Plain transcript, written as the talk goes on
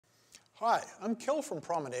Hi, I'm Kel from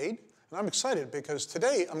Promenade, and I'm excited because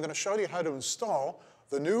today I'm going to show you how to install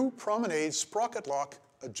the new Promenade Sprocket Lock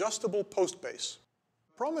adjustable post base.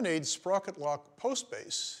 Promenade Sprocket Lock post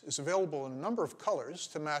base is available in a number of colors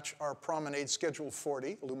to match our Promenade Schedule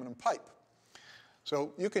 40 aluminum pipe.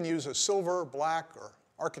 So you can use a silver, black, or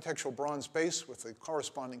architectural bronze base with the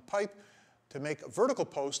corresponding pipe to make a vertical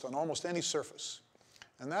post on almost any surface.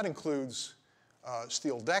 And that includes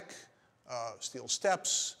steel deck, steel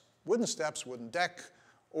steps, wooden deck,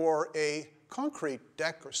 or a concrete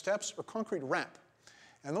deck or steps or concrete ramp.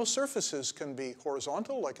 And those surfaces can be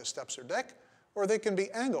horizontal, like a steps or deck, or they can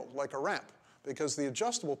be angled, like a ramp, because the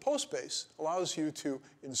adjustable post base allows you to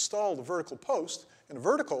install the vertical post in a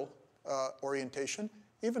vertical orientation,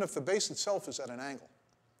 even if the base itself is at an angle.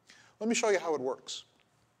 Let me show you how it works.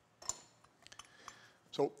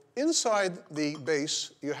 So inside the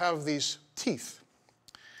base, you have these teeth,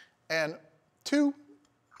 and two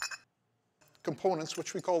components,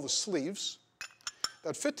 which we call the sleeves,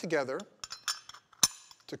 that fit together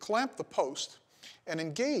to clamp the post and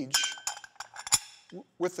engage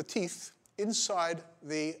with the teeth inside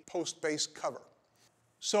the post base cover.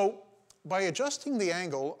 So by adjusting the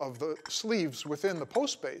angle of the sleeves within the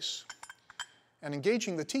post base and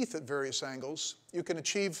engaging the teeth at various angles, you can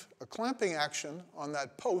achieve a clamping action on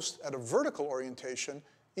that post at a vertical orientation,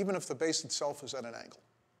 even if the base itself is at an angle.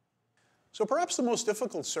 So perhaps the most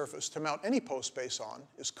difficult surface to mount any post base on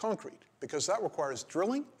is concrete, because that requires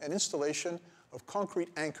drilling and installation of concrete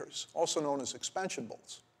anchors, also known as expansion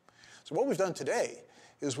bolts. So what we've done today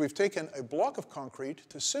is we've taken a block of concrete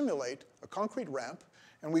to simulate a concrete ramp,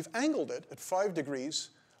 and we've angled it at 5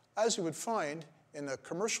 degrees, as you would find in a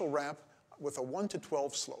commercial ramp with a 1 to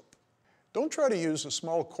 12 slope. Don't try to use a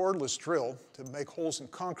small cordless drill to make holes in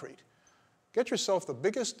concrete. Get yourself the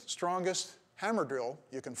biggest, strongest hammer drill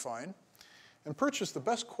you can find, and purchase the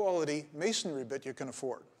best quality masonry bit you can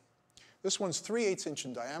afford. This one's 3/8 inch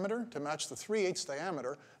in diameter to match the 3/8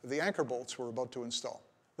 diameter of the anchor bolts we're about to install.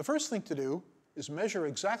 The first thing to do is measure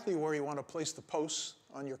exactly where you want to place the posts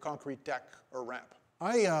on your concrete deck or ramp.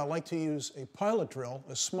 I like to use a pilot drill,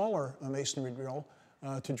 a smaller masonry drill,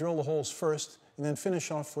 to drill the holes first and then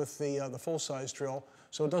finish off with the full-size drill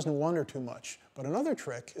so it doesn't wander too much. But another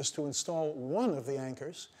trick is to install one of the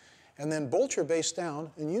anchors and then bolt your base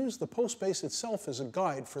down and use the post base itself as a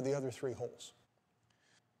guide for the other 3 holes.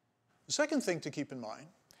 The second thing to keep in mind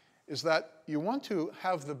is that you want to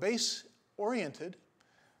have the base oriented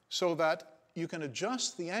so that you can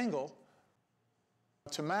adjust the angle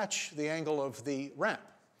to match the angle of the ramp.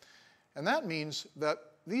 And that means that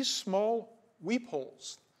these small weep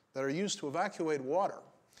holes that are used to evacuate water,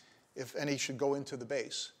 if any should go into the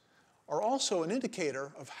base, are also an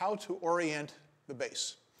indicator of how to orient the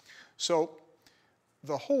base. So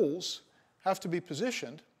the holes have to be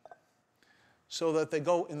positioned so that they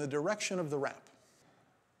go in the direction of the ramp.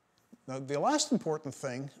 Now, the last important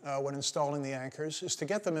thing when installing the anchors is to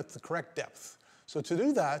get them at the correct depth. So to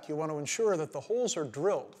do that, you want to ensure that the holes are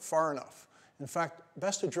drilled far enough. In fact,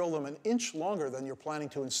 best to drill them an inch longer than you're planning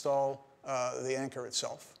to install the anchor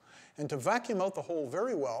itself. And to vacuum out the hole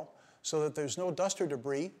very well so that there's no dust or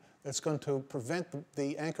debris that's going to prevent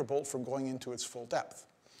the anchor bolt from going into its full depth.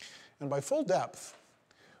 And by full depth,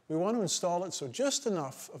 we want to install it so just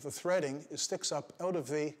enough of the threading sticks up out of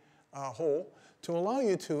the hole to allow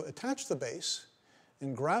you to attach the base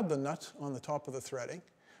and grab the nut on the top of the threading,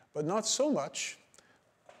 but not so much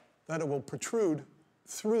that it will protrude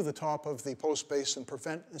through the top of the post base and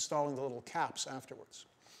prevent installing the little caps afterwards.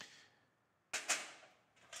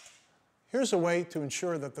 Here's a way to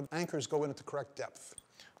ensure that the anchors go in at the correct depth.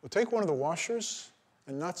 We'll take one of the washers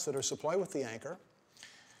and nuts that are supplied with the anchor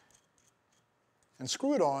and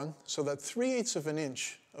screw it on so that 3/8 of an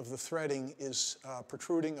inch of the threading is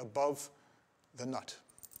protruding above the nut.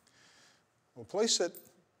 We'll place it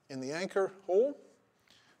in the anchor hole,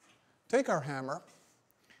 take our hammer,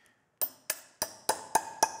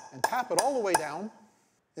 and tap it all the way down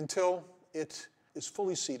until it is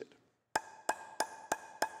fully seated.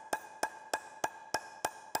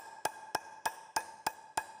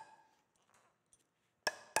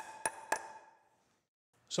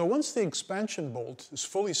 So once the expansion bolt is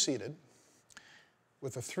fully seated,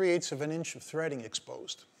 with a 3/8 of an inch of threading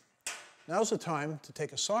exposed, now's the time to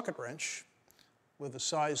take a socket wrench with a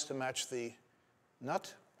size to match the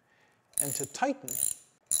nut and to tighten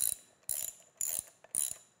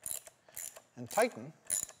and tighten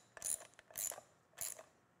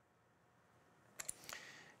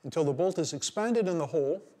until the bolt is expanded in the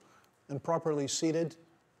hole and properly seated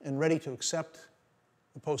and ready to accept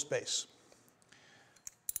the post base.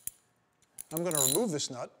 I'm going to remove this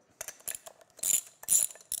nut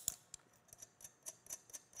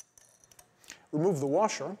remove the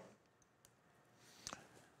washer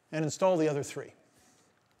and install the other three.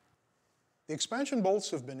 The expansion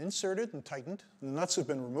bolts have been inserted and tightened, and the nuts have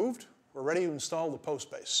been removed. We're ready to install the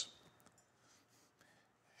post base.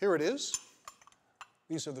 Here it is.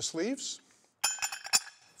 These are the sleeves.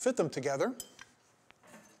 Fit them together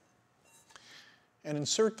and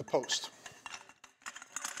insert the post.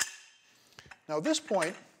 Now at this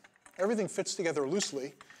point, everything fits together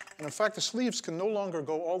loosely, and in fact the sleeves can no longer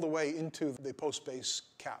go all the way into the post base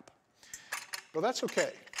cap. But that's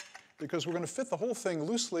okay, because we're going to fit the whole thing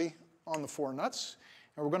loosely on the four nuts,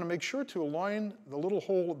 and we're going to make sure to align the little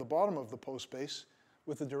hole at the bottom of the post base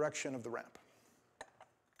with the direction of the ramp.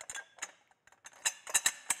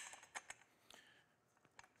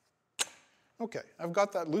 Okay, I've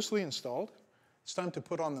got that loosely installed. It's time to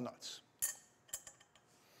put on the nuts.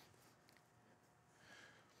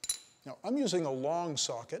 Now, I'm using a long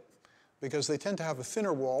socket because they tend to have a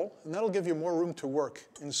thinner wall, and that'll give you more room to work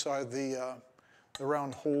inside the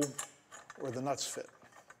round hole where the nuts fit.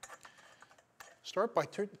 Start by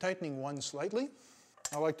tightening one slightly.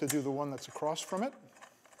 I like to do the one that's across from it.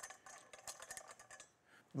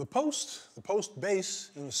 The post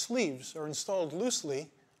base, and the sleeves are installed loosely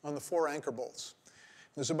on the four anchor bolts.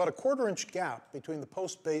 There's about a 1/4 inch gap between the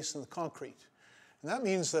post base and the concrete. And that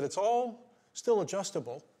means that it's all still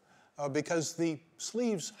adjustable because the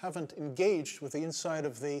sleeves haven't engaged with the inside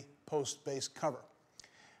of the post base cover.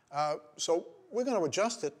 So we're going to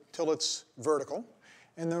adjust it till it's vertical.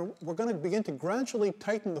 And then we're going to begin to gradually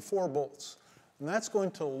tighten the four bolts. And that's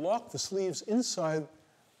going to lock the sleeves inside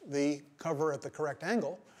the cover at the correct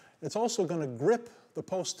angle. It's also going to grip the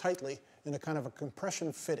post tightly in a kind of a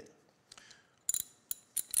compression fitting.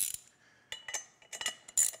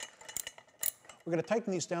 We're going to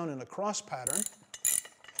tighten these down in a cross pattern.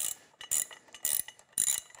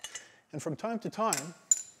 And from time to time,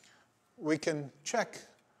 we can check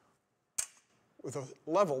with a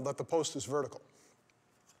level that the post is vertical.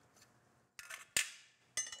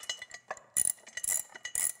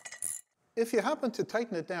 If you happen to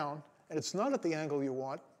tighten it down and it's not at the angle you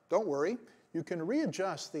want, don't worry. You can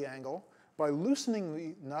readjust the angle by loosening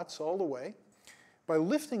the nuts all the way, by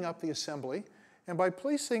lifting up the assembly, and by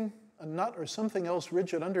placing a nut or something else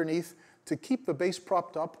rigid underneath to keep the base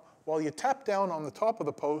propped up while you tap down on the top of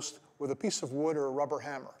the post with a piece of wood or a rubber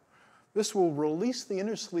hammer. This will release the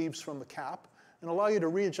inner sleeves from the cap and allow you to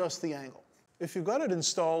readjust the angle. If you've got it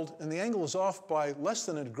installed and the angle is off by less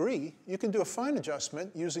than a degree, you can do a fine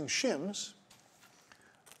adjustment using shims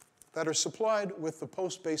that are supplied with the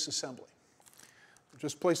post base assembly.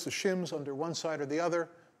 Just place the shims under one side or the other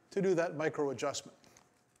to do that micro adjustment.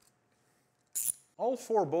 All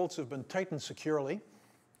four bolts have been tightened securely.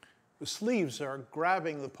 The sleeves are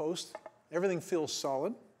grabbing the post. Everything feels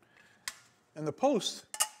solid. And the post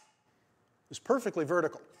is perfectly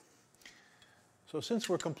vertical. So since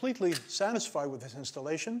we're completely satisfied with this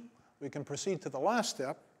installation, we can proceed to the last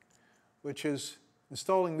step, which is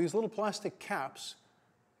installing these little plastic caps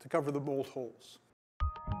to cover the bolt holes.